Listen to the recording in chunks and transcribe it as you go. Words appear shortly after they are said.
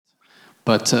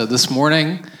But this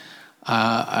morning,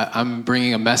 I'm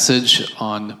bringing a message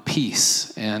on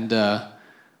peace. And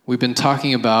we've been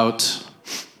talking about,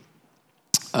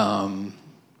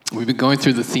 we've been going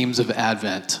through the themes of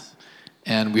Advent.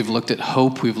 And we've looked at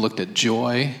hope, we've looked at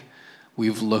joy,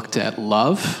 we've looked at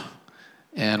love,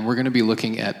 and we're going to be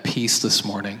looking at peace this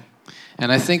morning.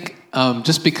 And I think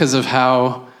just because of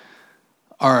how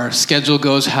our schedule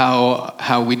goes,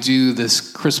 how we do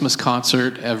this Christmas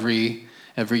concert every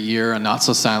year, a Not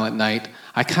So Silent Night,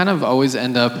 I kind of always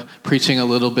end up preaching a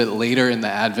little bit later in the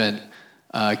Advent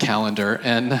calendar.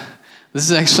 And this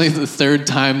is actually the third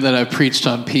time that I've preached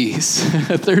on peace,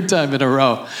 third time in a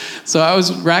row. So I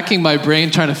was racking my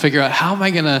brain trying to figure out how am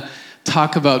I going to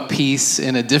talk about peace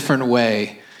in a different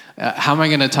way? How am I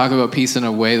going to talk about peace in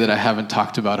a way that I haven't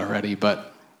talked about already?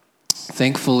 But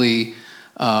thankfully,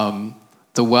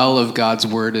 the well of God's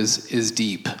word is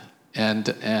deep,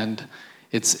 and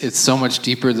it's so much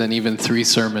deeper than even 3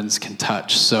 sermons can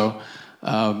touch. So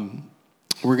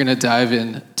we're going to dive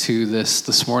into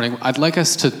this morning. I'd like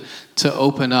us to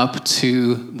open up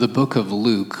to the book of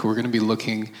Luke. We're going to be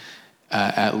looking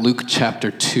at Luke chapter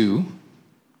 2,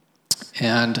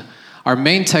 and our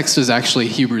main text is actually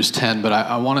Hebrews 10, but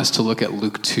I want us to look at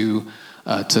Luke 2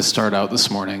 to start out this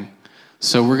morning.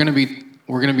 So we're going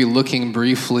to be looking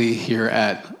briefly here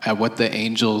at what the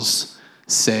angels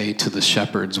say to the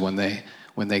shepherds when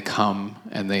they come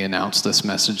and they announce this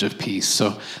message of peace.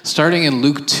 So starting in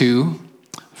Luke 2,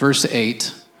 verse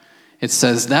 8, it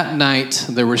says, "That night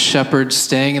there were shepherds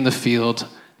staying in the field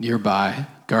nearby,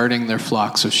 guarding their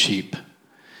flocks of sheep.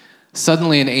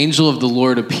 Suddenly an angel of the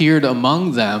Lord appeared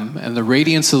among them, and the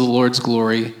radiance of the Lord's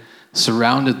glory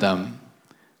surrounded them.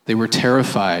 They were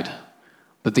terrified,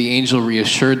 but the angel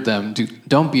reassured them.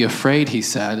 'Don't be afraid,' he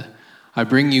said. 'I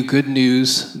bring you good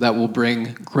news that will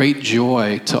bring great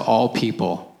joy to all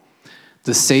people.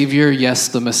 The Savior, yes,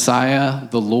 the Messiah,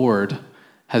 the Lord,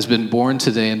 has been born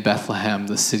today in Bethlehem,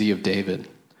 the city of David.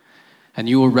 And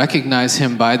you will recognize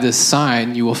him by this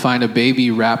sign. You will find a baby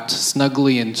wrapped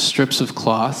snugly in strips of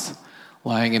cloth,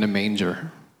 lying in a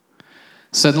manger.'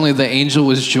 Suddenly the angel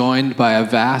was joined by a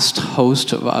vast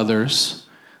host of others,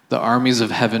 the armies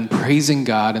of heaven, praising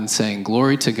God and saying,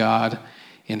 'Glory to God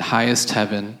in highest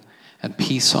heaven, and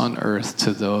peace on earth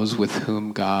to those with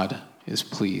whom God is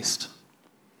pleased.'"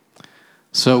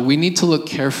 So we need to look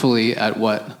carefully at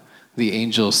what the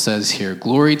angel says here.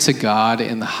 Glory to God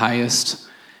in the highest,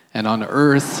 and on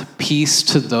earth, peace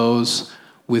to those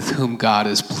with whom God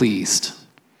is pleased.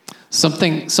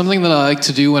 Something that I like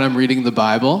to do when I'm reading the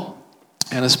Bible,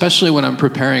 and especially when I'm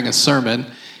preparing a sermon,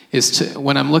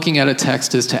 when I'm looking at a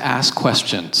text, is to ask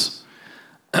questions.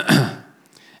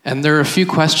 And there are a few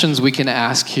questions we can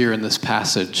ask here in this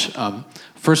passage.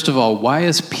 First of all, why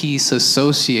is peace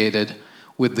associated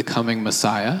with the coming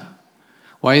Messiah?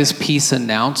 Why is peace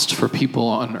announced for people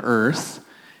on earth?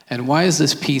 And why is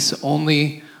this peace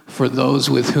only for those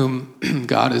with whom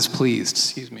God is pleased?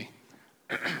 Excuse me.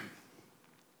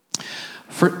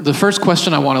 The first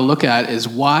question I want to look at is,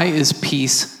 why is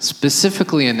peace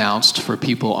specifically announced for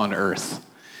people on earth?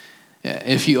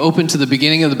 If you open to the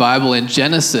beginning of the Bible in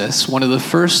Genesis, one of the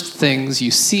first things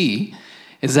you see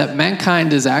is that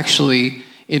mankind is actually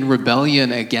in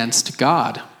rebellion against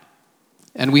God.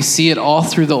 And we see it all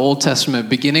through the Old Testament,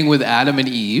 beginning with Adam and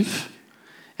Eve,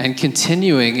 and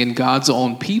continuing in God's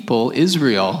own people,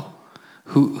 Israel,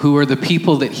 who are the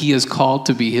people that he has called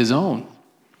to be his own.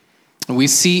 And we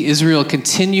see Israel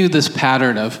continue this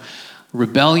pattern of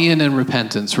rebellion and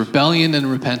repentance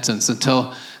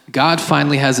until God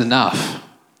finally has enough.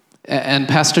 And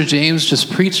Pastor James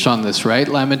just preached on this, right?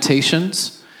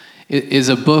 Lamentations is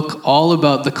a book all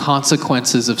about the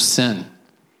consequences of sin,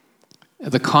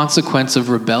 the consequence of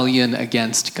rebellion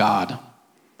against God.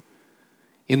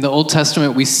 In the Old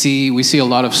Testament, we see a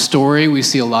lot of story, we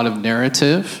see a lot of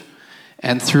narrative,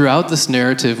 and throughout this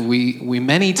narrative, we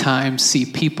many times see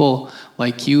people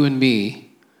like you and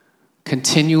me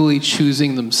continually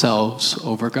choosing themselves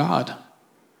over God.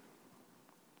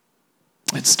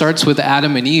 It starts with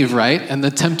Adam and Eve, right? And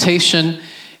the temptation,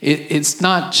 it's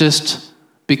not just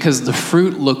because the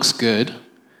fruit looks good.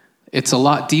 It's a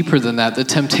lot deeper than that. The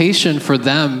temptation for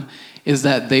them is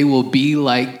that they will be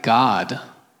like God.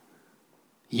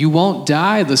 "You won't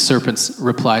die," the serpent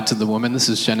replied to the woman. This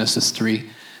is Genesis 3.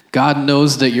 "God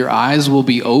knows that your eyes will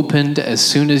be opened as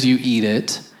soon as you eat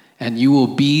it, and you will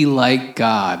be like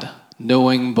God,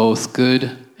 knowing both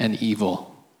good and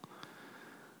evil."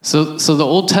 So the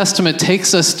Old Testament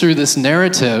takes us through this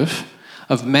narrative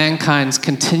of mankind's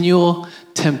continual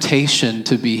temptation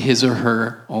to be his or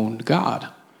her own God.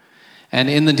 And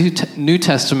in the New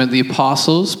Testament, the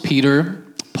apostles, Peter,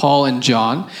 Paul and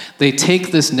John, they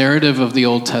take this narrative of the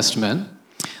Old Testament,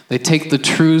 they take the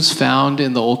truths found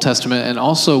in the Old Testament and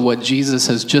also what Jesus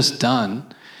has just done,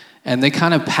 and they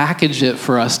kind of package it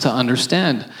for us to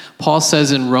understand. Paul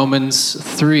says in Romans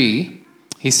 3,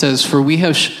 he says, "For we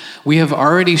have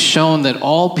already shown that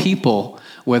all people,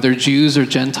 whether Jews or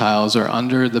Gentiles, are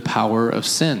under the power of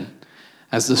sin,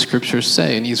 as the scriptures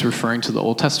say," and he's referring to the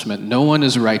Old Testament. "No one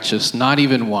is righteous, not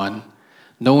even one.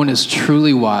 No one is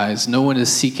truly wise. No one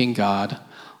is seeking God.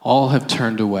 All have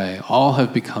turned away. All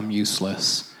have become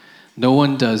useless. No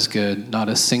one does good, not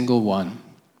a single one.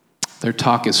 Their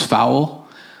talk is foul,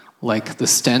 like the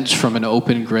stench from an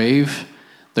open grave.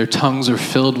 Their tongues are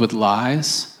filled with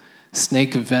lies.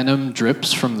 Snake venom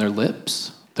drips from their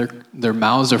lips. Their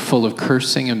mouths are full of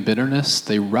cursing and bitterness.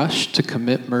 They rush to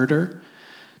commit murder.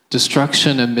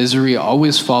 Destruction and misery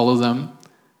always follow them.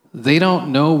 They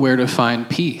don't know where to find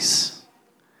peace.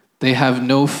 They have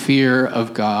no fear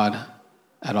of God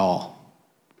at all."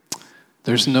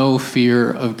 There's no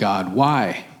fear of God.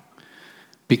 Why?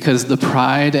 Because the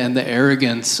pride and the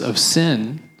arrogance of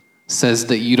sin says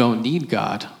that you don't need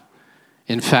God.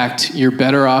 In fact, you're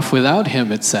better off without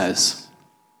him, it says.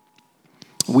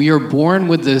 We are born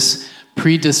with this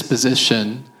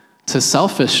predisposition to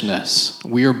selfishness.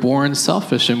 We are born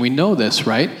selfish, and we know this,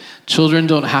 right? Children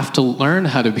don't have to learn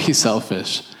how to be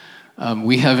selfish.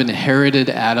 We have inherited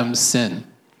Adam's sin.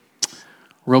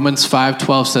 Romans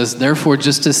 5:12 says, "Therefore,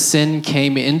 just as sin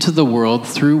came into the world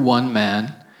through one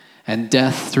man, and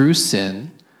death through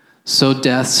sin, so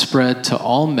death spread to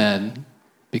all men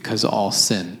because all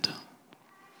sinned."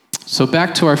 So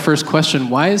back to our first question,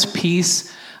 why is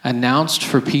peace announced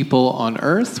for people on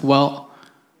earth? Well,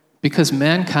 because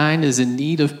mankind is in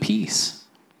need of peace.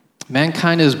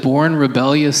 Mankind is born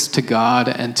rebellious to God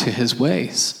and to his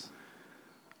ways.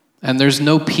 And there's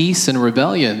no peace in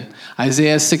rebellion.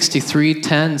 Isaiah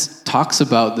 63:10 talks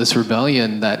about this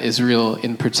rebellion that Israel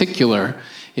in particular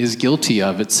is guilty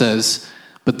of. It says,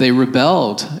 "But they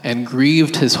rebelled and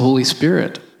grieved his Holy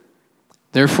Spirit.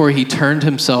 Therefore he turned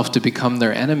himself to become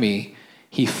their enemy.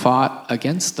 He fought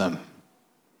against them."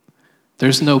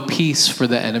 There's no peace for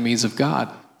the enemies of God.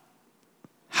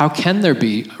 How can there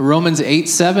be? Romans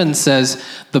 8:7 says,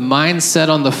 "The mind set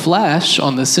on the flesh,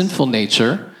 on the sinful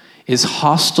nature, is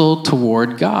hostile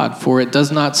toward God, for it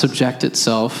does not subject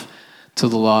itself to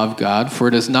the law of God, for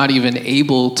it is not even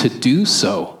able to do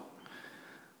so."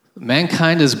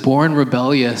 Mankind is born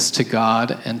rebellious to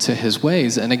God and to his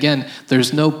ways. And again,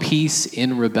 there's no peace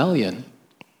in rebellion.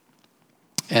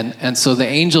 And so the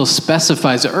angel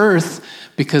specifies earth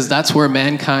because that's where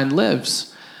mankind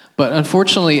lives. But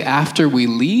unfortunately, after we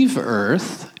leave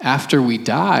earth, after we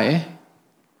die,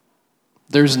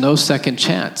 there's no second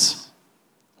chance.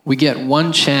 We get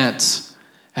one chance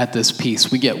at this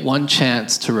peace. We get one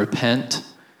chance to repent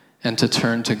and to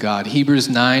turn to God. Hebrews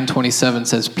 9:27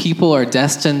 says, "People are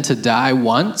destined to die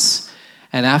once,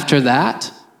 and after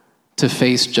that, to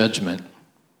face judgment."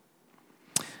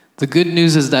 The good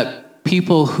news is that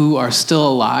people who are still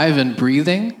alive and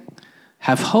breathing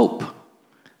have hope.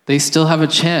 They still have a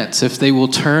chance if they will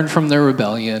turn from their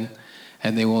rebellion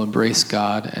and they will embrace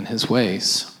God and his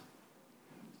ways.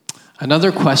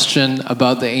 Another question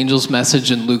about the angel's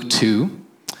message in Luke 2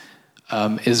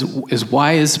 is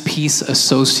why is peace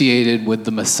associated with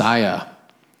the Messiah?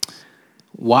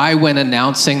 Why, when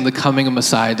announcing the coming of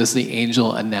Messiah, does the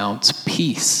angel announce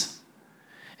peace?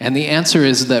 And the answer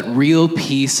is that real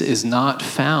peace is not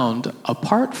found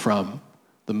apart from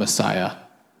the Messiah.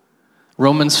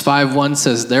 Romans 5:1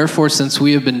 says, "Therefore, since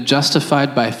we have been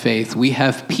justified by faith, we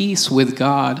have peace with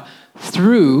God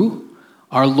through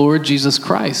our Lord Jesus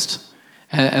Christ."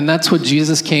 And that's what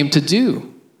Jesus came to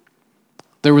do.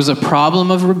 There was a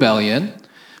problem of rebellion.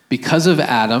 Because of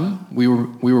Adam, we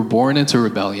were born into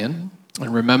rebellion.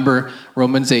 And remember,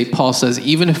 Romans 8, Paul says,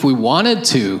 even if we wanted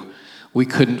to, we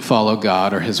couldn't follow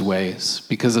God or his ways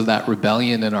because of that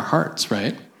rebellion in our hearts,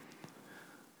 right?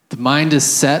 The mind is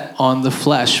set on the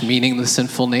flesh, meaning the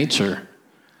sinful nature,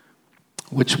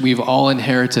 which we've all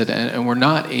inherited, and we're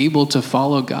not able to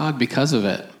follow God because of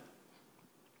it.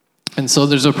 And so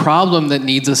there's a problem that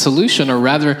needs a solution, or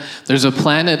rather, there's a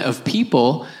planet of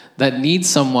people that need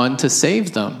someone to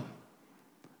save them.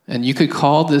 And you could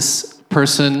call this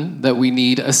person that we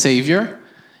need a savior.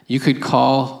 You could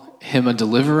call him a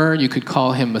deliverer. You could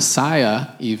call him Messiah,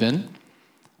 even.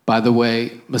 By the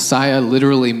way, Messiah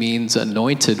literally means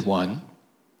anointed one.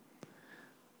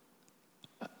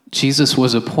 Jesus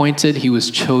was appointed, he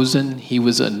was chosen, he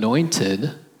was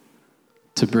anointed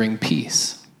to bring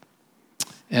peace.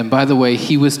 And by the way,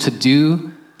 he was to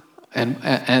do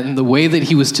And the way that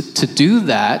he was to do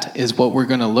that is what we're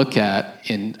going to look at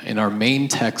in our main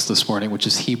text this morning, which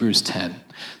is Hebrews 10.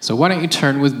 So why don't you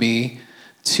turn with me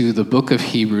to the book of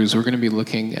Hebrews. We're going to be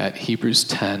looking at Hebrews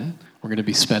 10. We're going to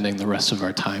be spending the rest of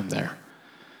our time there.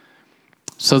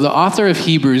 So the author of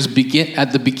Hebrews,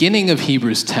 at the beginning of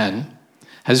Hebrews 10,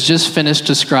 has just finished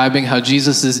describing how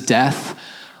Jesus' death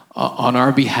on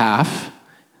our behalf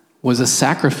was a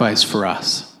sacrifice for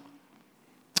us,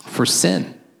 for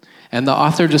sin. And the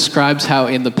author describes how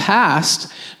in the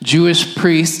past, Jewish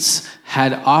priests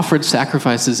had offered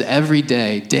sacrifices every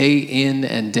day, day in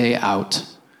and day out.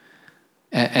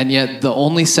 And yet the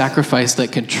only sacrifice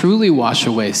that can truly wash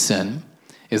away sin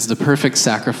is the perfect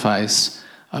sacrifice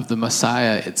of the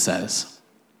Messiah, it says.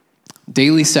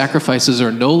 Daily sacrifices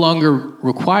are no longer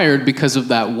required because of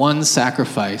that one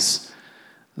sacrifice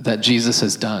that Jesus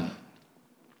has done.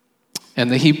 And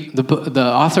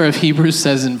the author of Hebrews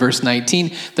says in verse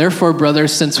 19, "Therefore,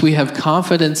 brothers, since we have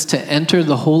confidence to enter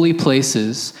the holy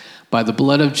places by the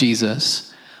blood of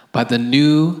Jesus, by the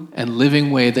new and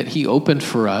living way that he opened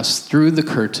for us through the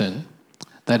curtain,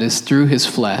 that is, through his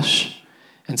flesh,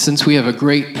 and since we have a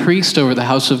great priest over the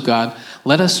house of God,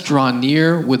 let us draw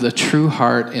near with a true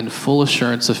heart in full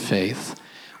assurance of faith,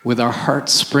 with our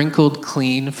hearts sprinkled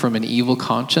clean from an evil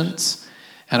conscience,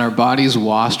 and our bodies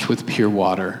washed with pure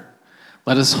water.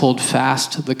 Let us hold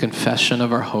fast the confession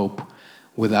of our hope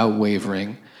without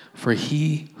wavering, for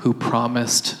he who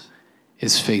promised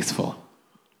is faithful."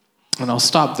 And I'll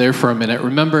stop there for a minute.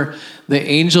 Remember, the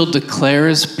angel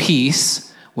declares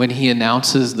peace when he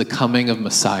announces the coming of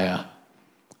Messiah,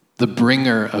 the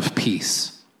bringer of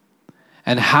peace.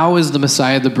 And how is the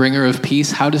Messiah the bringer of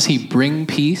peace? How does he bring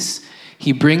peace?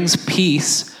 He brings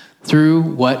peace through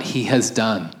what he has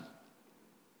done.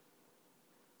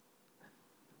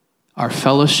 Our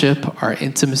fellowship, our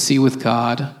intimacy with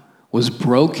God was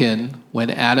broken when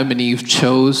Adam and Eve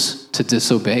chose to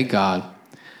disobey God.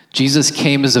 Jesus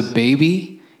came as a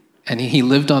baby, and he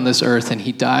lived on this earth, and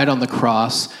he died on the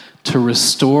cross to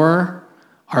restore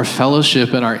our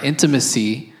fellowship and our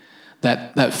intimacy,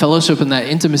 that fellowship and that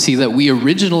intimacy that we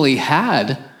originally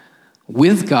had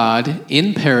with God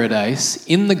in paradise,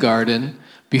 in the garden,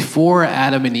 before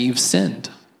Adam and Eve sinned.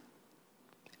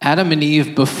 Adam and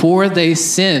Eve, before they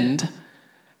sinned,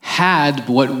 had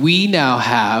what we now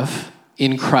have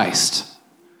in Christ.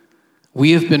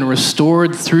 We have been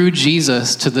restored through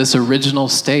Jesus to this original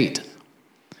state.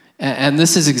 And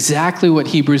this is exactly what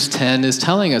Hebrews 10 is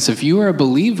telling us. If you are a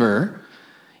believer,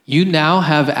 you now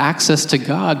have access to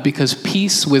God because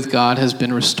peace with God has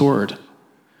been restored.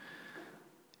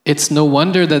 It's no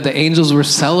wonder that the angels were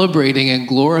celebrating and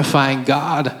glorifying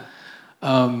God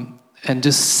and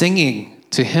just singing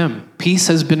to him. Peace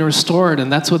has been restored,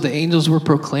 and that's what the angels were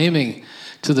proclaiming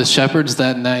to the shepherds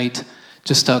that night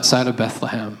just outside of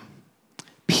Bethlehem.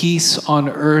 Peace on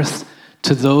earth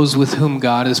to those with whom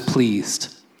God is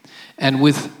pleased. And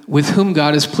with whom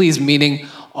God is pleased, meaning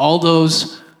all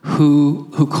those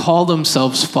who call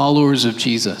themselves followers of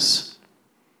Jesus.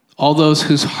 All those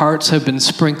whose hearts have been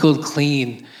sprinkled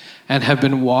clean and have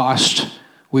been washed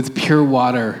with pure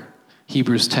water,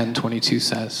 Hebrews 10:22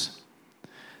 says.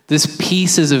 This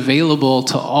peace is available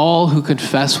to all who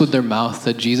confess with their mouth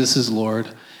that Jesus is Lord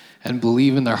and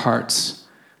believe in their hearts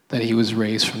that he was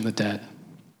raised from the dead.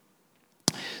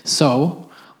 So,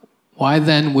 why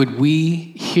then would we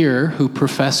here who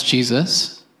profess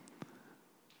Jesus,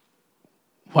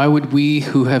 why would we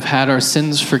who have had our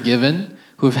sins forgiven,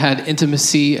 who have had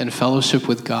intimacy and fellowship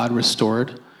with God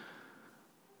restored,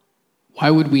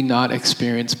 why would we not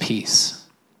experience peace?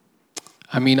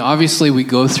 I mean, obviously we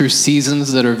go through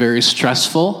seasons that are very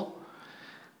stressful,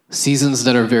 seasons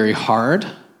that are very hard,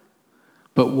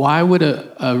 but why would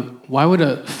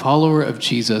a follower of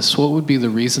Jesus, what would be the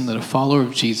reason that a follower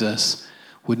of Jesus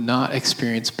would not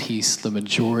experience peace the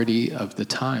majority of the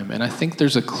time? And I think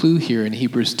there's a clue here in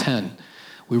Hebrews 10.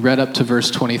 We read up to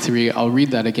verse 23. I'll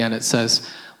read that again. It says,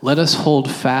 "Let us hold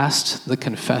fast the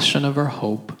confession of our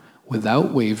hope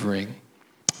without wavering,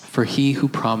 for he who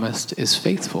promised is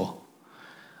faithful."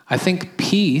 I think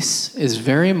peace is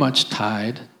very much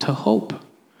tied to hope.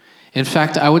 In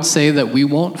fact, I would say that we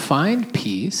won't find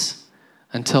peace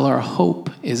until our hope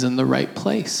is in the right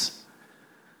place.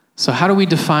 So how do we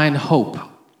define hope?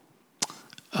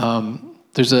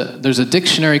 There's a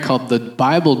dictionary called the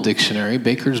Bible Dictionary,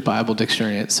 Baker's Bible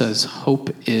Dictionary. It says hope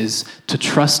is to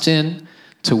trust in,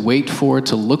 to wait for,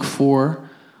 to look for,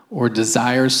 or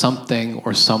desire something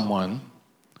or someone,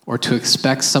 or to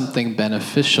expect something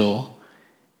beneficial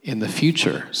in the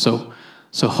future. So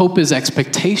hope is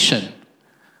expectation.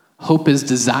 Hope is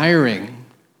desiring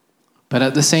But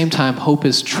at the same time, hope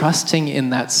is trusting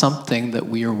in that something that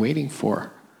we are waiting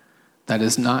for, that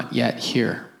is not yet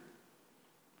here.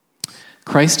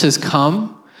 Christ has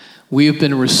come. We have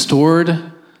been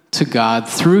restored to God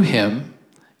through him,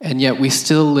 and yet we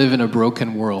still live in a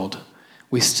broken world.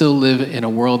 We still live in a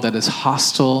world that is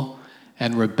hostile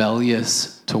and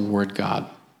rebellious toward God.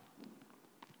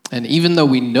 And even though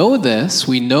we know this,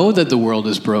 we know that the world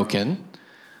is broken,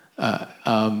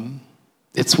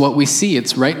 it's what we see.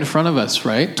 It's right in front of us,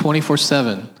 right?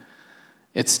 24/7.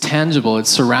 It's tangible. It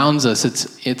surrounds us.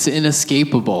 It's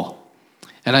inescapable.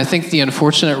 And I think the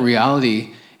unfortunate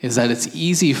reality is that it's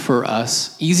easier for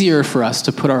us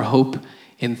to put our hope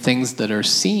in things that are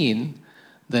seen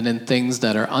than in things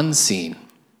that are unseen.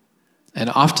 And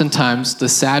oftentimes, the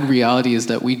sad reality is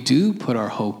that we do put our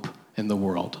hope in the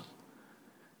world.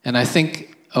 And I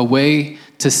think a way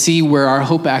to see where our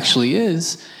hope actually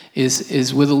is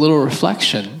with a little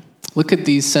reflection. Look at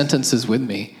these sentences with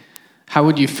me. How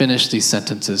would you finish these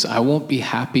sentences? I won't be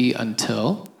happy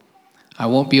until. I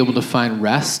won't be able to find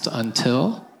rest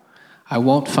until. I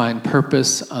won't find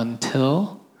purpose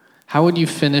until. How would you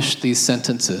finish these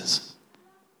sentences?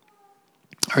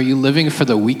 Are you living for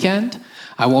the weekend?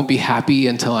 I won't be happy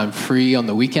until I'm free on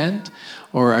the weekend.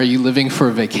 Or are you living for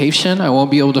a vacation? I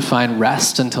won't be able to find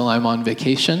rest until I'm on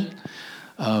vacation.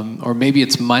 Or maybe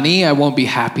it's money. I won't be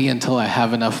happy until I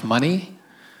have enough money.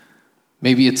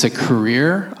 Maybe it's a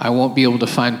career. I won't be able to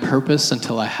find purpose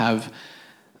until I have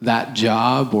that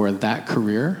job or that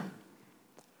career.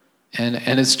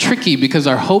 And it's tricky because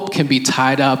our hope can be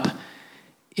tied up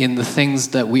in the things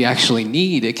that we actually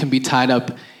need. It can be tied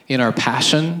up in our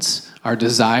passions, our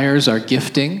desires, our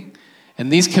gifting.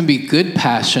 And these can be good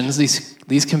passions.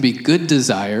 These can be good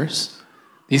desires.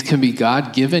 These can be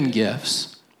God-given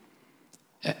gifts.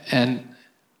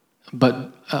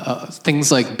 But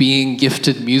things like being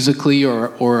gifted musically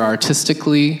or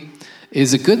artistically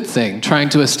is a good thing. Trying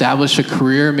to establish a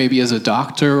career, maybe as a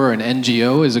doctor or an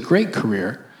NGO, is a great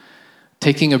career.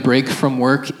 Taking a break from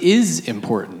work is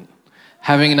important.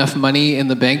 Having enough money in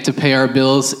the bank to pay our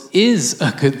bills is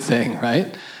a good thing,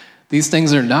 right? These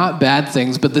things are not bad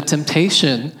things, but the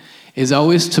temptation is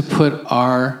always to put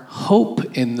our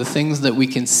hope in the things that we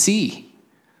can see.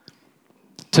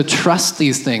 To trust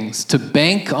these things, to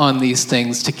bank on these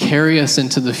things, to carry us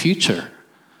into the future.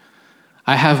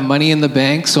 I have money in the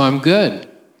bank, so I'm good.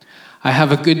 I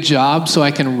have a good job, so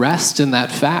I can rest in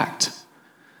that fact.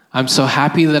 I'm so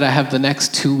happy that I have the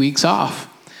next 2 weeks off.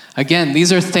 Again,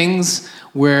 these are things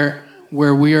where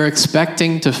we are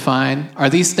expecting to find, are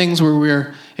these things where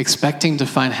we're expecting to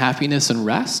find happiness and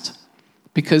rest?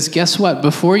 Because guess what?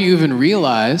 Before you even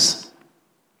realize,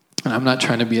 and I'm not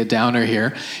trying to be a downer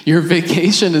here, your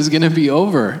vacation is going to be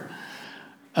over.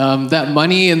 That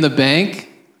money in the bank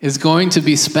is going to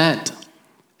be spent,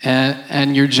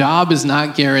 and your job is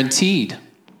not guaranteed.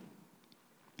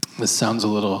 This sounds a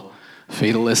little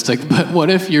fatalistic, but what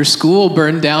if your school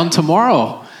burned down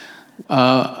tomorrow?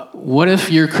 What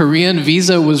if your Korean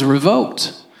visa was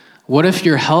revoked? What if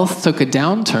your health took a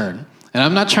downturn? And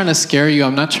I'm not trying to scare you,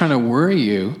 I'm not trying to worry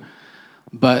you,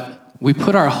 but we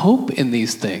put our hope in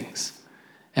these things.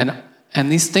 And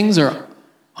these things are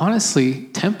honestly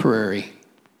temporary,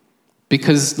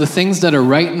 because the things that are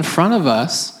right in front of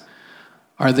us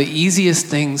are the easiest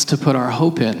things to put our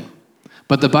hope in.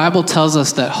 But the Bible tells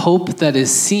us that hope that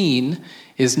is seen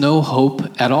is no hope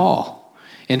at all.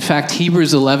 In fact,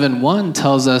 Hebrews 11:1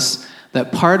 tells us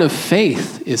that part of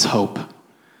faith is hope.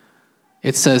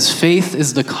 It says, faith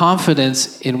is the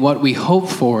confidence in what we hope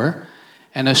for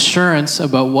and assurance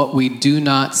about what we do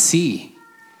not see.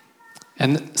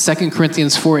 And 2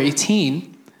 Corinthians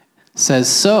 4:18 says,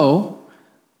 so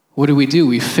what do?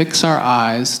 We fix our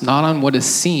eyes not on what is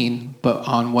seen, but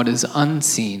on what is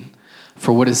unseen.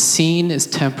 For what is seen is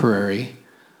temporary,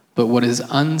 but what is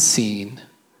unseen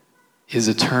is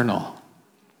eternal.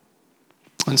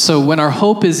 And so when our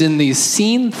hope is in these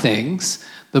seen things,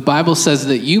 the Bible says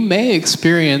that you may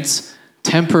experience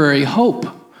temporary hope,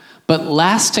 but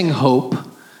lasting hope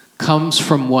comes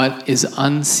from what is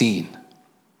unseen.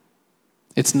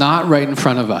 It's not right in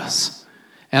front of us.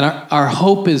 And our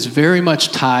hope is very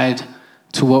much tied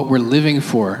to what we're living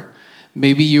for.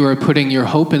 Maybe you are putting your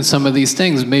hope in some of these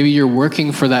things. Maybe you're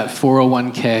working for that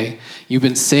 401k. You've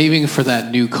been saving for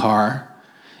that new car.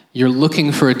 You're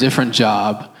looking for a different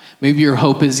job. Maybe your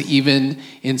hope is even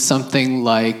in something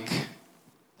like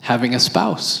having a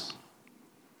spouse.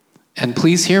 And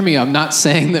please hear me, I'm not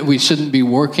saying that we shouldn't be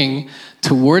working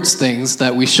towards things,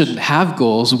 that we shouldn't have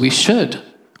goals. We should.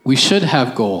 We should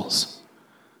have goals.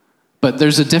 But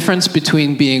there's a difference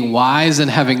between being wise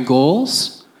and having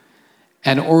goals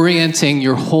and orienting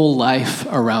your whole life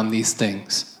around these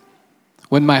things.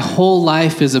 When my whole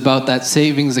life is about that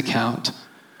savings account,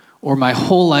 or my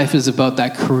whole life is about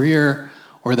that career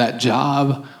or that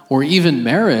job or even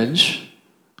marriage,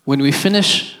 when we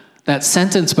finish that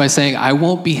sentence by saying, I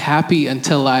won't be happy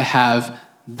until I have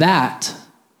that,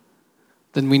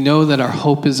 then we know that our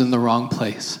hope is in the wrong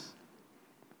place.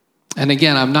 And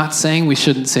again, I'm not saying we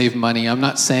shouldn't save money. I'm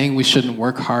not saying we shouldn't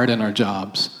work hard in our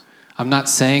jobs. I'm not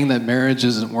saying that marriage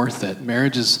isn't worth it.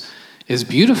 Marriage is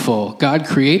beautiful. God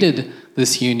created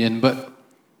this union, but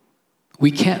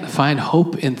we can't find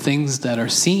hope in things that are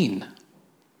seen.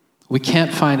 We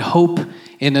can't find hope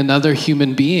in another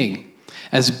human being.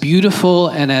 As beautiful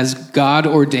and as God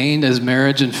ordained as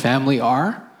marriage and family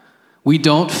are, we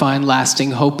don't find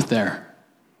lasting hope there.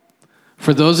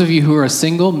 For those of you who are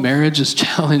single, marriage is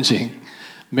challenging.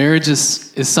 Marriage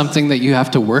is something that you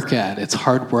have to work at. It's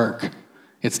hard work.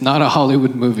 It's not a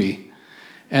Hollywood movie.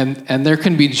 And there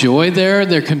can be joy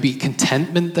there can be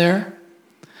contentment there.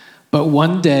 But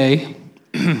one day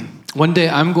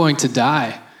I'm going to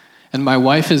die, and my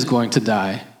wife is going to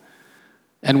die.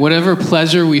 And whatever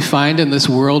pleasure we find in this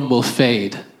world will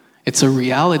fade. It's a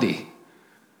reality.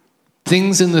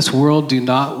 Things in this world do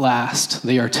not last.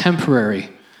 They are temporary.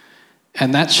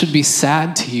 And that should be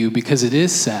sad to you because it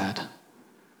is sad.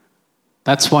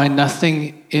 That's why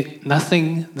nothing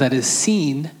that is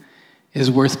seen is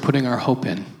worth putting our hope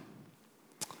in.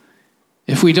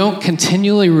 If we don't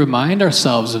continually remind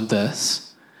ourselves of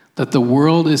this, that the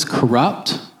world is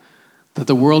corrupt, that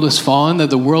the world is fallen, that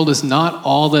the world is not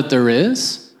all that there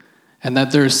is, and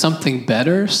that there is something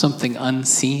better, something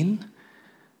unseen,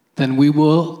 then we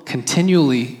will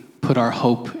continually put our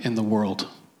hope in the world.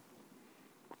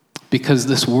 Because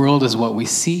this world is what we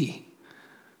see.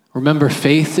 Remember,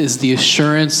 faith is the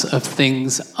assurance of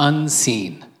things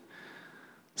unseen.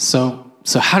 So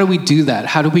how do we do that?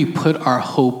 How do we put our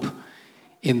hope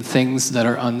in things that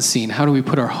are unseen? How do we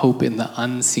put our hope in the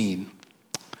unseen?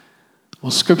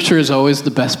 Well, Scripture is always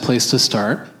the best place to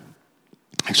start.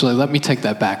 Actually, let me take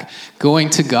that back. Going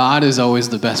to God is always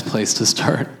the best place to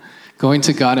start. Going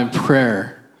to God in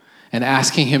prayer and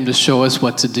asking Him to show us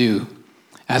what to do,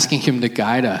 asking Him to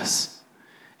guide us,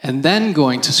 and then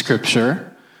going to Scripture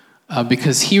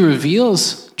because He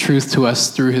reveals truth to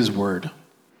us through His Word.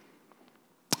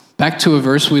 Back to a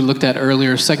verse we looked at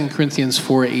earlier, 2 Corinthians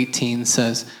 4:18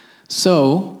 says,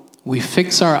 "So we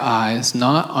fix our eyes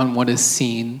not on what is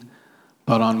seen,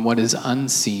 but on what is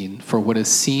unseen. For what is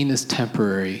seen is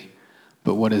temporary,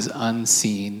 but what is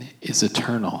unseen is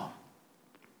eternal."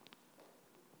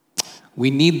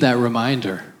 We need that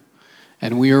reminder.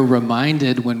 And we are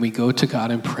reminded when we go to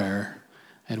God in prayer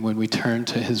and when we turn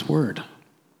to His Word.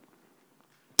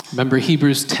 Remember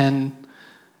Hebrews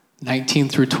 10:19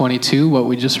 through 22, what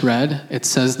we just read? It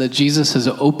says that Jesus has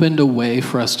opened a way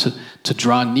for us to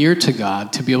draw near to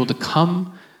God, to be able to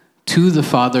come to the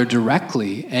Father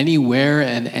directly, anywhere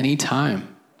and anytime.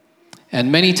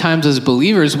 And many times as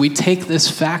believers, we take this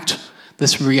fact,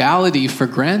 this reality for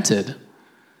granted.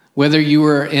 Whether you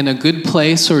were in a good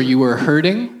place or you were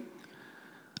hurting,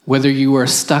 whether you are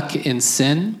stuck in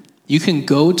sin, you can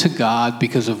go to God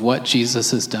because of what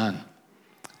Jesus has done.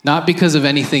 Not because of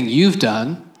anything you've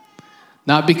done,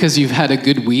 not because you've had a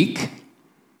good week,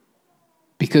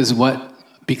 because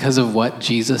of what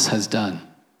Jesus has done.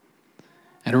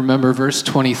 And remember, verse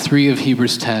 23 of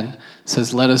Hebrews 10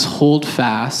 says, "Let us hold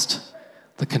fast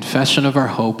the confession of our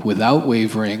hope without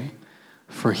wavering,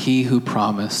 for He who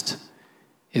promised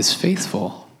is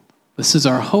faithful." This is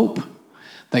our hope,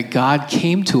 that God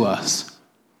came to us.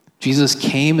 Jesus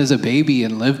came as a baby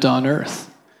and lived on earth.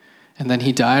 And then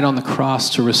He died on the cross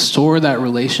to restore that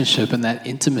relationship and that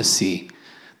intimacy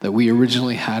that we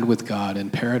originally had with God in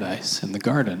paradise, in the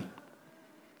garden.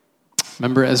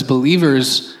 Remember,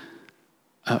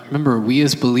 we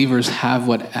as believers have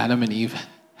what Adam and Eve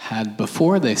had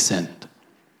before they sinned.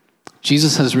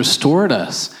 Jesus has restored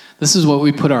us. This is what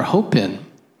we put our hope in.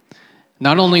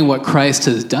 Not only what Christ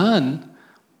has done,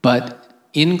 but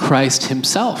in Christ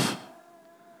Himself,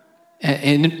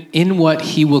 and in what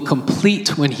He will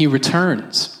complete when He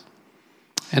returns.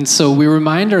 And so we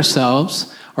remind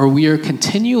ourselves, or we are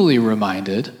continually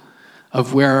reminded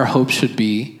of where our hope should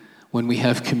be when we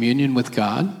have communion with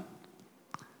God,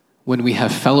 when we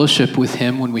have fellowship with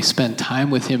Him, when we spend time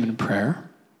with Him in prayer.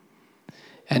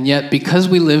 And yet, because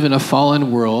we live in a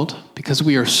fallen world, because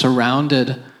we are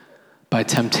surrounded by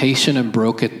temptation and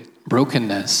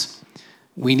brokenness,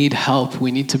 we need help.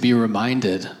 We need to be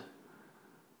reminded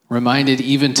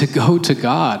even to go to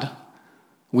God.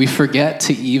 We forget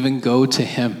to even go to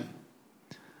Him.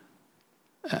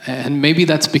 And maybe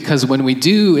that's because when we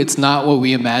do, it's not what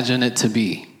we imagine it to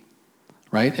be,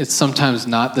 right? It's sometimes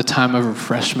not the time of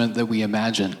refreshment that we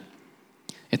imagine.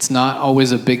 It's not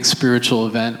always a big spiritual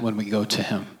event when we go to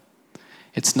him.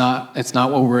 It's not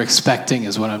what we're expecting,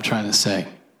 is what I'm trying to say.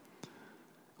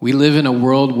 We live in a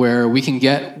world where we can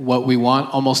get what we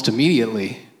want almost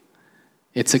immediately.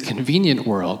 It's a convenient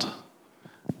world,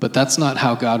 but that's not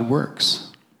how God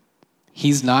works.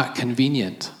 He's not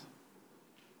convenient.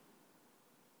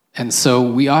 And so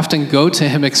we often go to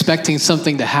him expecting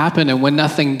something to happen, and when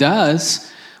nothing does,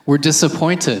 we're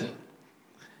disappointed.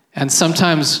 And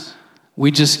sometimes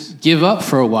we just give up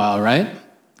for a while, right?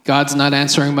 God's not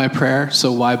answering my prayer,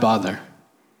 so why bother?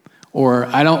 Or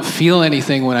I don't feel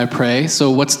anything when I pray,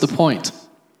 so what's the point?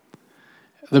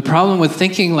 The problem with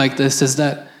thinking like this is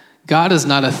that God is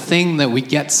not a thing that we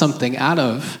get something out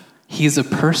of. He's a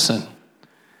person.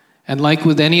 And like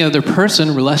with any other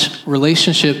person,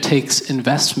 relationship takes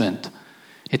investment.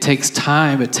 It takes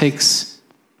time. It takes,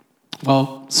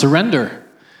 surrender.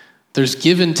 There's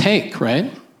give and take,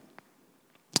 right?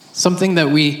 Something that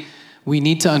we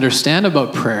need to understand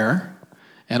about prayer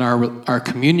and our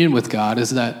communion with God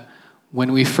is that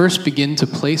when we first begin to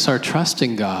place our trust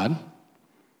in God,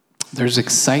 there's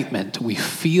excitement. We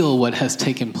feel what has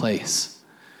taken place.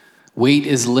 Weight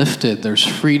is lifted. There's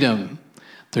freedom.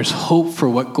 There's hope for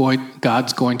what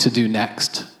God's going to do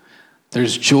next.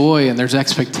 There's joy and there's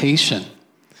expectation.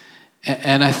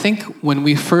 And I think when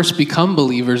we first become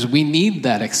believers, we need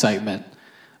that excitement.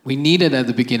 We need it at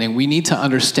the beginning. We need to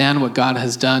understand what God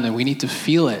has done, and we need to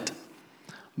feel it.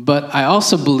 But I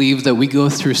also believe that we go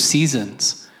through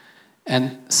seasons.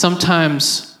 And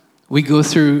sometimes we go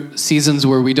through seasons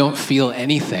where we don't feel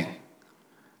anything.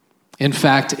 In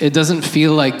fact, it doesn't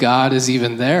feel like God is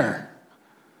even there.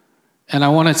 And I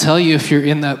want to tell you, if you're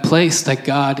in that place, that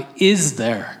God is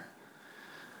there.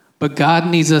 But God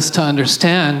needs us to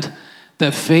understand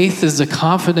that faith is the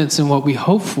confidence in what we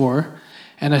hope for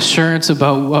and assurance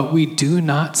about what we do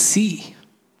not see.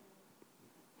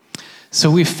 So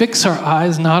we fix our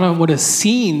eyes not on what is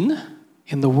seen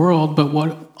in the world, but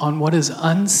on what is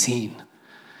unseen.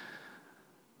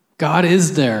 God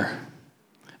is there.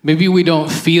 Maybe we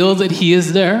don't feel that he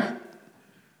is there,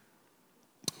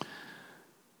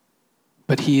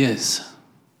 but he is.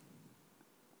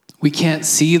 We can't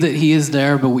see that he is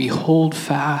there, but we hold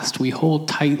fast, we hold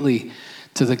tightly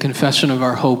to the confession of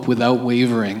our hope without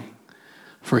wavering.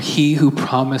 For he who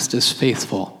promised is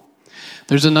faithful.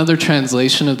 There's another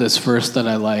translation of this verse that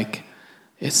I like.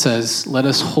 It says, "Let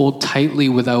us hold tightly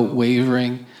without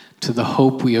wavering to the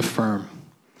hope we affirm.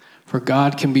 For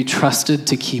God can be trusted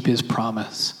to keep his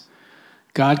promise."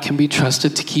 God can be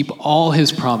trusted to keep all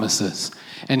his promises.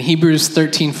 And in Hebrews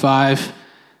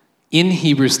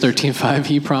 13:5,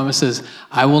 he promises,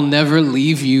 "I will never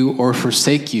leave you or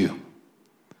forsake you."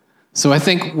 So I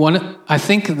think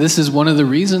this is one of the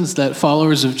reasons that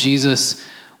followers of Jesus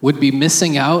would be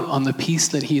missing out on the peace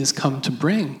that he has come to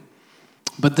bring.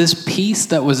 But this peace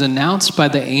that was announced by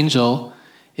the angel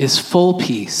is full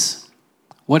peace.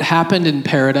 What happened in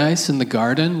paradise in the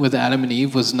garden with Adam and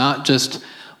Eve was not just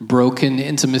broken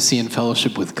intimacy and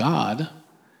fellowship with God.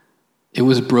 It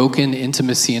was broken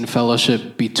intimacy and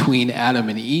fellowship between Adam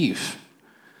and Eve.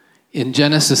 In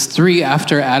Genesis 3,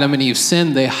 after Adam and Eve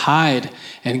sinned, they hide,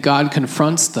 and God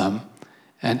confronts them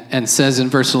and says in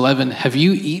verse 11, "Have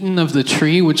you eaten of the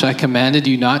tree which I commanded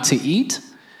you not to eat?"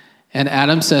 And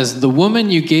Adam says, "The woman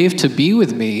you gave to be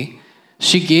with me,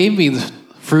 she gave me the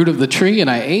fruit of the tree and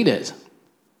I ate it."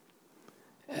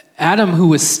 Adam, who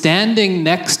was standing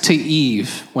next to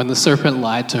Eve when the serpent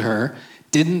lied to her,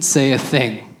 didn't say a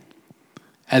thing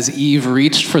as Eve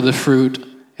reached for the fruit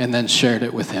and then shared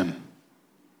it with him.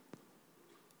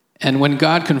 And when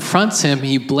God confronts him,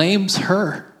 he blames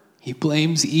her. He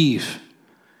blames Eve.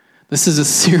 This is a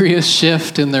serious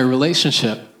shift in their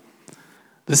relationship.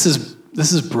 This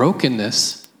is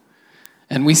brokenness.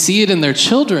 And we see it in their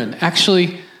children.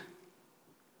 Actually,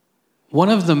 one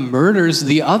of them murders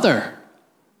the other.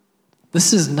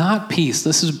 This is not peace.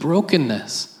 This is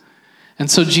brokenness.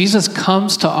 And so Jesus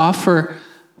comes to offer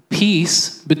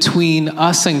peace between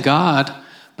us and God,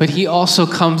 but he also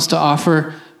comes to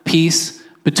offer peace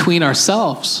between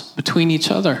ourselves, between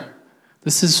each other.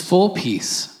 This is full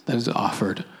peace that is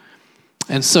offered.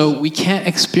 And so we can't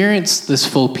experience this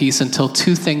full peace until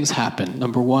two things happen.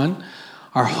 Number one,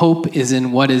 our hope is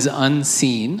in what is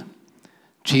unseen,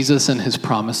 Jesus and his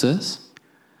promises.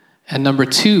 And number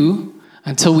two,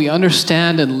 until we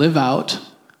understand and live out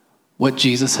what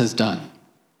Jesus has done.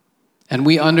 And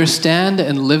we understand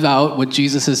and live out what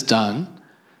Jesus has done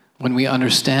when we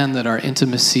understand that our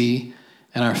intimacy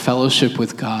and our fellowship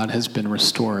with God has been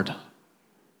restored.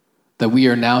 that we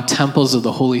are now temples of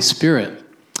the Holy Spirit.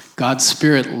 God's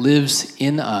Spirit lives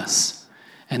in us.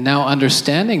 And now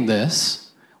understanding this,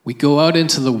 we go out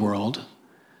into the world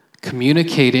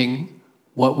communicating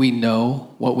what we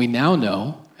know, what we now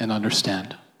know and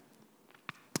understand.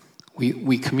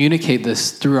 We communicate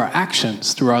this through our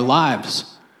actions, through our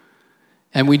lives.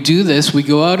 And we do this, we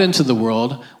go out into the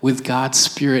world with God's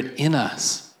Spirit in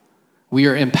us. We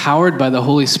are empowered by the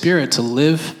Holy Spirit to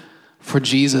live for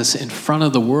Jesus in front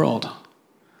of the world.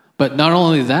 But not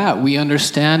only that, we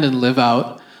understand and live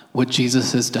out what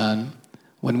Jesus has done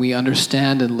when we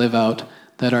understand and live out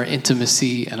that our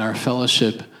intimacy and our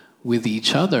fellowship with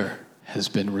each other has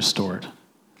been restored.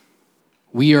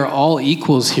 We are all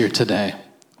equals here today.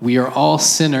 We are all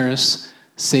sinners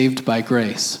saved by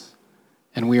grace,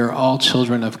 and we are all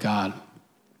children of God.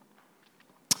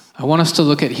 I want us to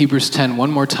look at Hebrews 10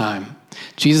 one more time.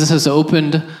 Jesus has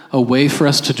opened a way for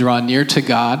us to draw near to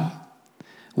God.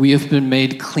 We have been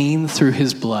made clean through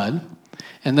his blood.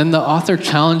 And then the author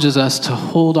challenges us to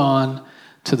hold on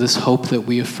to this hope that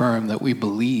we affirm, that we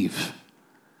believe.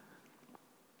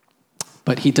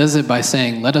 But he does it by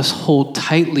saying, let us hold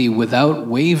tightly without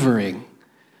wavering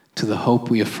to the hope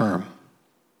we affirm.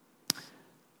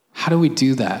 How do we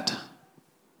do that?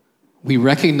 We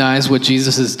recognize what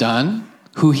Jesus has done,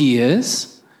 who he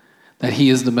is, that he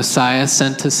is the Messiah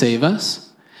sent to save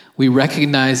us. We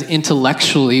recognize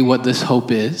intellectually what this hope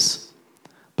is.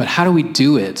 But how do we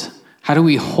do it? How do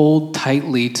we hold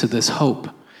tightly to this hope?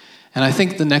 And I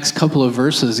think the next couple of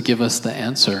verses give us the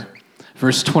answer.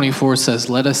 Verse 24 says,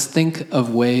 let us think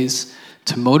of ways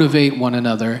to motivate one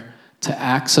another to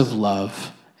acts of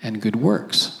love and good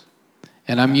works.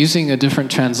 And I'm using a different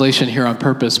translation here on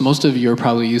purpose. Most of you are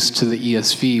probably used to the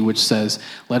ESV, which says,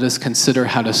 let us consider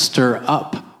how to stir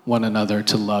up one another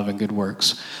to love and good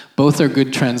works. Both are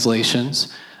good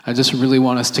translations. I just really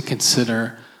want us to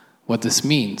consider what this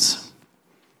means.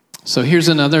 So here's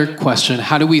another question.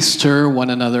 How do we stir one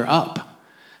another up?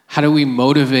 How do we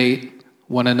motivate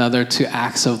one another to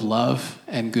acts of love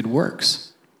and good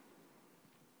works?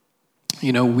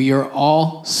 You know, we are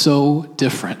all so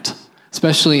different,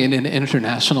 especially in an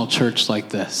international church like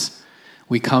this.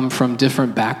 We come from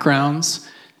different backgrounds,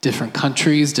 different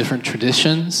countries, different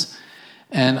traditions.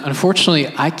 And unfortunately,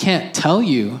 I can't tell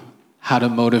you how to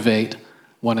motivate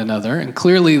one another. And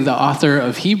clearly, the author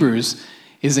of Hebrews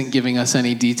isn't giving us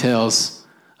any details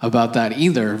about that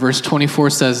either. Verse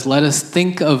 24 says, let us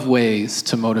think of ways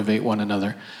to motivate one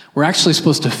another. We're actually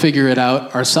supposed to figure it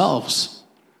out ourselves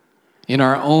in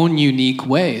our own unique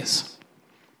ways.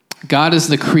 God is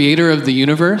the creator of the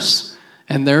universe,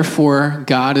 and therefore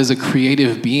God is a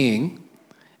creative being.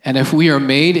 And if we are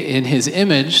made in his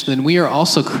image, then we are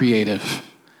also creative.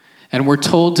 And we're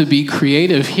told to be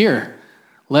creative here.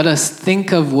 Let us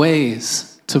think of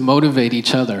ways to motivate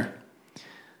each other.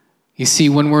 You see,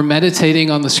 when we're meditating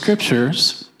on the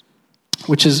scriptures,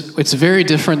 it's very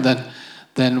different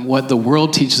than what the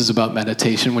world teaches about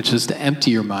meditation, which is to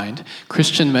empty your mind.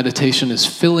 Christian meditation is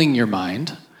filling your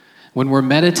mind. When we're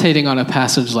meditating on a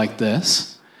passage like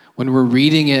this, when we're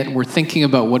reading it, we're thinking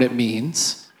about what it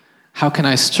means. How can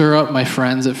I stir up my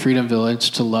friends at Freedom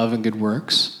Village to love and good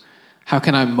works? How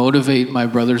can I motivate my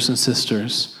brothers and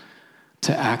sisters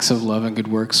to acts of love and good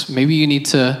works? Maybe you need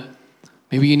to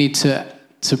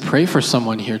pray for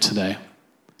someone here today.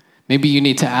 Maybe you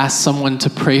need to ask someone to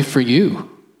pray for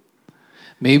you.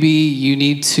 Maybe you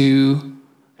need to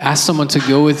ask someone to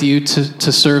go with you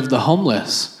to serve the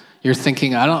homeless. You're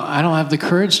thinking, I don't have the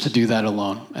courage to do that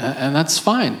alone. And that's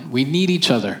fine. We need each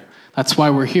other. That's why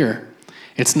we're here.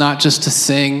 It's not just to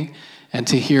sing and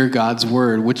to hear God's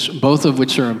word, both of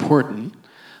which are important,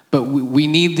 but we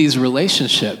need these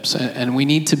relationships, and we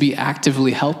need to be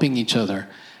actively helping each other,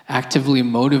 actively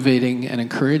motivating and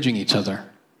encouraging each other.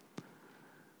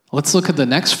 Let's look at the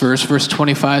next verse. Verse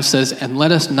 25 says, and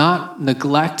let us not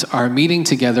neglect our meeting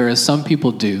together as some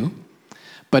people do,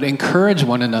 but encourage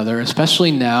one another,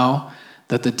 especially now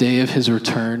that the day of his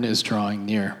return is drawing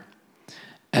near.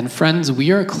 And friends,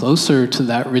 we are closer to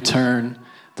that return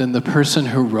than the person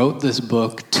who wrote this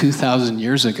book 2,000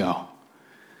 years ago.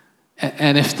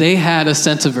 And if they had a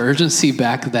sense of urgency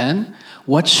back then,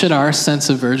 what should our sense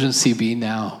of urgency be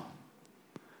now?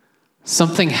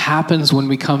 Something happens when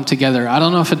we come together. I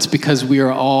don't know if it's because we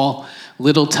are all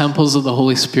little temples of the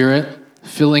Holy Spirit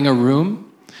filling a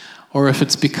room, or if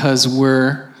it's because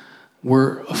we're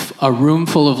a room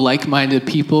full of like-minded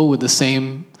people with the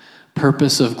same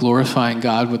purpose of glorifying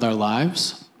God with our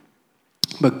lives.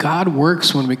 But God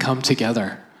works when we come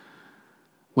together.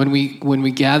 When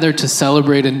we gather to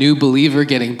celebrate a new believer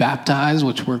getting baptized,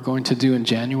 which we're going to do in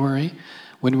January,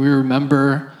 when we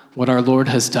remember what our Lord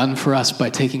has done for us by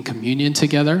taking communion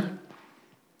together.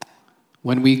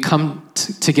 When we come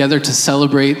together to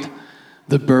celebrate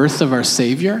the birth of our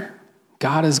Savior,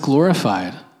 God is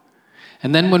glorified.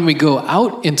 And then when we go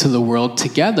out into the world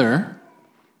together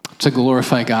to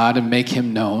glorify God and make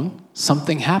him known,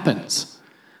 something happens.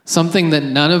 Something that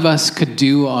none of us could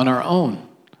do on our own.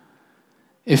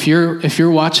 If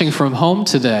you're watching from home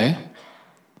today,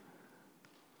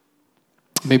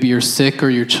 maybe you're sick or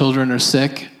your children are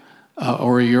sick,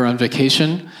 or you're on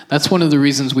vacation, that's one of the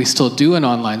reasons we still do an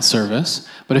online service.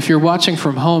 But if you're watching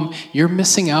from home, you're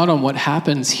missing out on what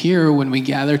happens here when we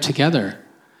gather together.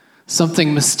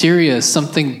 Something mysterious,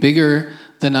 something bigger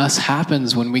than us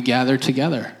happens when we gather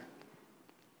together.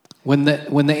 When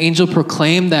the angel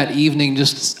proclaimed that evening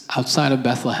just outside of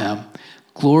Bethlehem,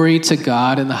 "Glory to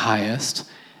God in the highest,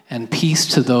 and peace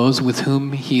to those with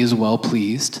whom he is well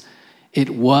pleased,"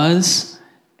 it was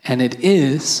and it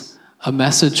is a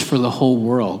message for the whole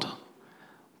world.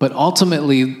 But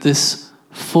ultimately, this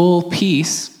full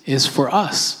peace is for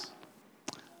us,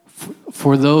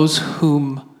 for those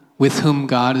with whom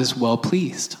God is well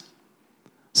pleased.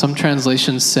 Some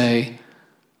translations say,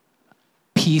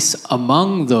 peace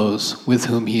among those with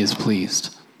whom he is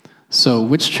pleased. So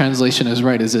which translation is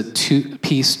right? Is it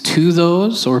peace to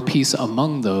those or peace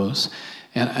among those?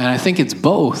 And I think it's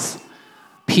both.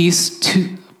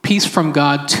 Peace from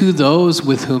God to those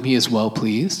with whom he is well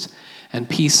pleased, and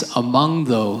peace among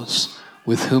those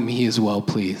with whom he is well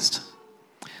pleased.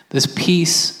 This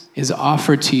peace is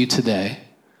offered to you today,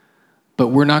 but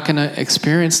we're not going to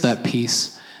experience that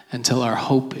peace until our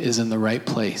hope is in the right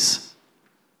place.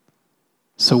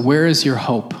 So where is your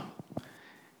hope?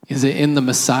 Is it in the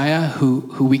Messiah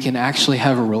who we can actually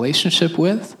have a relationship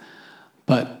with,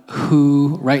 but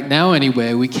who, right now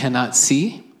anyway, we cannot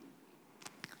see?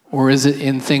 Or is it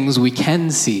in things we can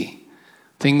see,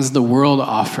 things the world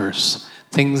offers,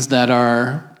 things that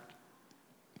are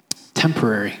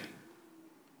temporary?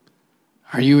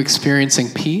 Are you experiencing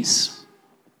peace?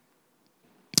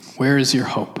 Where is your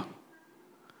hope?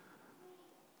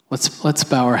 Let's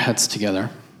bow our heads together.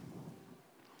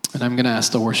 And I'm going to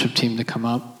ask the worship team to come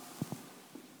up.